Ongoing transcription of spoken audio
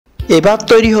এবার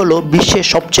তৈরি হলো বিশ্বের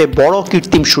সবচেয়ে বড়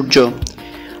কৃত্রিম সূর্য।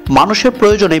 মানুষের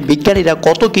প্রয়োজনে বিজ্ঞানীরা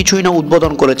কত কিছুই না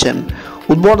উদ্ভাবন করেছেন।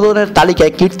 উদ্ভাবনের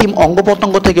তালিকায় কৃত্রিম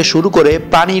অঙ্গপ্রত্যঙ্গ থেকে শুরু করে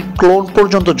প্রাণীর ক্লোন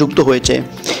পর্যন্ত যুক্ত হয়েছে।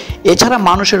 এছাড়া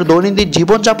মানুষের দৈনন্দিন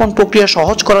জীবনযাপন প্রক্রিয়া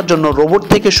সহজ করার জন্য রোবট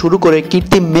থেকে শুরু করে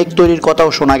কৃত্রিম মেঘ তৈরির কথাও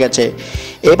শোনা গেছে।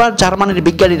 এবার জার্মানির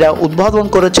বিজ্ঞানীরা উদ্ভাবন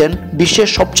করেছেন বিশ্বের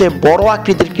সবচেয়ে বড়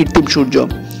আকৃতির কৃত্রিম সূর্য।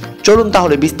 চলুন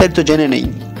তাহলে বিস্তারিত জেনে নেই।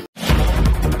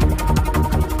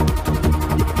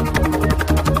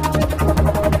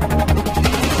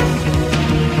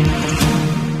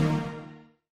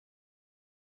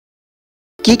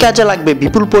 কি কাজে লাগবে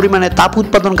বিপুল পরিমাণে তাপ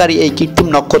উৎপাদনকারী এই কৃত্রিম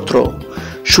নক্ষত্র?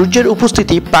 সূর্যের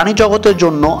উপস্থিতি প্রাণী জগতের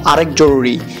জন্য আরেক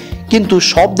জরুরি, কিন্তু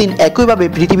সব দিন একইভাবে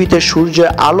পৃথিবীতে সূর্যের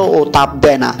আলো ও তাপ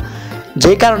দেয় না,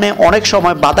 যে কারণে অনেক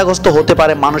সময় বাধাগ্রস্ত হতে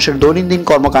পারে মানুষের দৈনন্দিন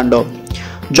কর্মকাণ্ড।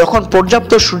 যখন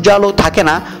পর্যাপ্ত সূর্য আলো থাকে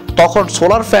না, তখন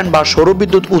সোলার ফ্যান বা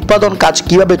সৌরবিদ্যুৎ উৎপাদন কাজ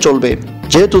কিভাবে চলবে?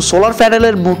 যেহেতু সোলার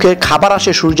প্যানেলের মুখে খাবার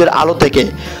আসে সূর্যের আলো থেকে,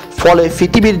 ফলে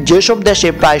পৃথিবীর যেসব দেশে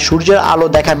প্রায় সূর্যের আলো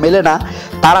দেখা মেলে না,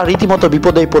 তারা রীতিমতো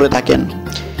বিপদেই পড়ে থাকেন।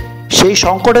 সেই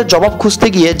সংকটের জবাব খুঁজতে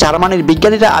গিয়ে জার্মানির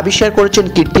বিজ্ঞানীরা আবিষ্কার করেছেন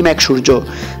কৃত্রিম এক সূর্য,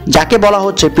 যাকে বলা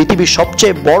হচ্ছে পৃথিবীর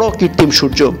সবচেয়ে বড় কৃত্রিম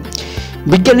সূর্য।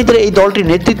 বিজ্ঞানীদের এই দলটির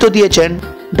নেতৃত্ব দিয়েছেন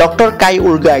ডক্টর কাই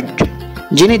উলগাইড,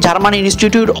 যিনি জার্মানি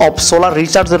ইনস্টিটিউট অফ সোলার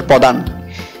রিসার্চের প্রধান।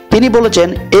 তিনি বলেছেন,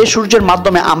 এই সূর্যের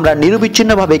মাধ্যমে আমরা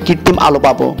নিরবিচ্ছিন্নভাবে কৃত্রিম আলো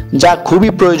পাবো, যা খুবই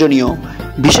প্রয়োজনীয়,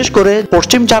 বিশেষ করে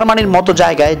পশ্চিম জার্মানির মতো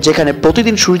জায়গায় যেখানে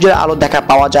প্রতিদিন সূর্যের আলো দেখা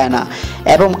পাওয়া যায় না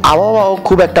এবং আবহাওয়াও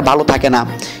খুব একটা ভালো থাকে না।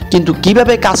 কিন্তু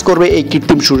কিভাবে কাজ করবে এই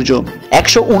কৃত্রিম সূর্য?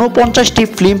 149টি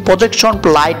ফিল্ম প্রজেকশন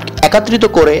লাইট একত্রিত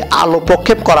করে আলো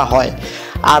প্রক্ষেপ করা হয়,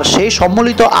 আর সেই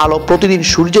সম্মিলিত আলো প্রতিদিন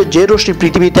সূর্যের যে রশ্মি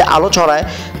পৃথিবীতে আলো ছড়ায়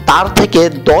তার থেকে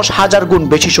 10,000 গুণ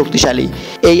বেশি শক্তিশালী।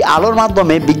 এই আলোর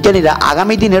মাধ্যমে বিজ্ঞানীরা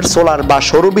আগামী দিনের সোলার বা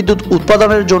সৌরবিদ্যুৎ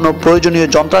উৎপাদনের জন্য প্রয়োজনীয়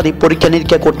যন্ত্রাদি পরীক্ষা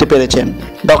নিরীক্ষা করতে পেরেছেন।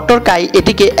 ডক্টর কাই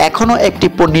এটিকে এখনও একটি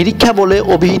নিরীক্ষা বলে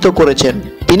অভিহিত করেছেন।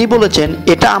 তিনি বলেছেন,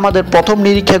 এটা আমাদের প্রথম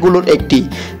নিরীক্ষাগুলোর একটি,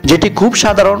 যেটি খুব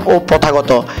সাধারণ ও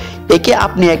প্রথাগত। একে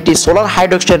আপনি একটি সোলার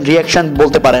হাইড্রোজেন রিঅ্যাকশন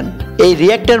বলতে পারেন। এই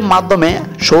রিঅ্যাক্টরের মাধ্যমে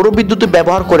সৌরবিদ্যুৎ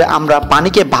ব্যবহার করে আমরা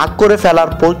পানিকে ভাগ করে ফেলার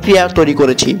প্রক্রিয়া তৈরি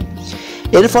করেছি।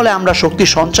 এর ফলে আমরা শক্তি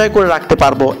সঞ্চয় করে রাখতে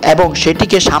পারবো এবং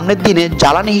সেটিকে সামনের দিনে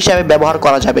জ্বালানি হিসাবে ব্যবহার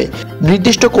করা যাবে।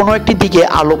 নির্দিষ্ট কোনো একটি দিকে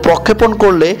আলো প্রক্ষেপণ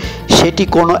করলে সেটি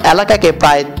কোনো এলাকাকে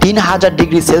প্রায় 3000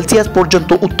 ডিগ্রি সেলসিয়াস পর্যন্ত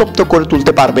উত্তপ্ত করে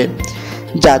তুলতে পারবে,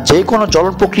 যা যে কোনো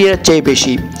জ্বলন প্রক্রিয়ার চেয়ে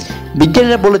বেশি।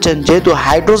 বিজ্ঞানীরা বলেছেন, যেহেতু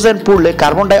hydrogen পুড়লে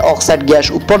carbon die oxide gas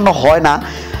উৎপন্ন হয় না,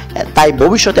 তাই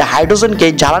ভবিষ্যতে হাইড্রোজেনকে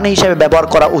জ্বালানি হিসেবে ব্যবহার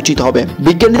করা উচিত হবে।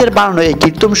 বিজ্ঞানীদের বানানো এই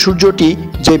কৃত্রিম সূর্যটি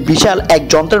যে বিশাল এক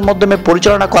যন্ত্রের মাধ্যমে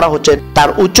পরিচালনা করা হচ্ছে, তার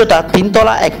উচ্চতা 3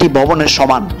 তলা একটি ভবনের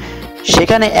সমান।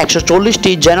 সেখানে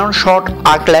 140টি জেনন শর্ট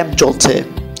আর্ক ল্যাম্প জ্বলছে।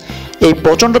 এই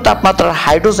প্রচণ্ড তাপমাত্রার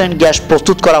হাইড্রোজেন গ্যাস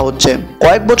প্রস্তুত করা হচ্ছে।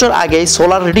 কয়েক বছর আগেই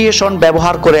সোলার রেডিয়েশন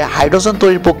ব্যবহার করে হাইড্রোজেন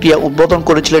তৈরির প্রক্রিয়া উদ্বোধন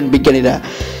করেছিলেন বিজ্ঞানীরা,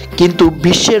 কিন্তু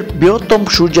বিশ্বের বৃহত্তম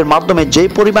সূর্যের মাধ্যমে যে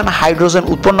পরিমাণ হাইড্রোজেন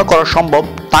উৎপন্ন করা সম্ভব,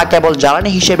 তা কেবল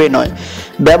জ্বালানি হিসেবে নয়,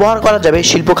 ব্যবহার করা যাবে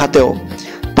শিল্প খাতেও।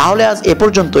 তাহলে আজ এ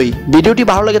পর্যন্তই। ভিডিওটি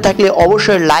ভালো লেগে থাকলে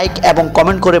অবশ্যই লাইক এবং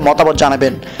কমেন্ট করে মতামত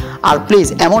জানাবেন। আর প্লিজ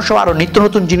এমন সব আরও নিত্য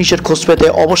নতুন জিনিসের খোঁজ পেতে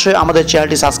অবশ্যই আমাদের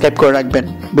চ্যানেলটি সাবস্ক্রাইব করে রাখবেন।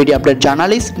 Video update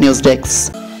journalist, news desk.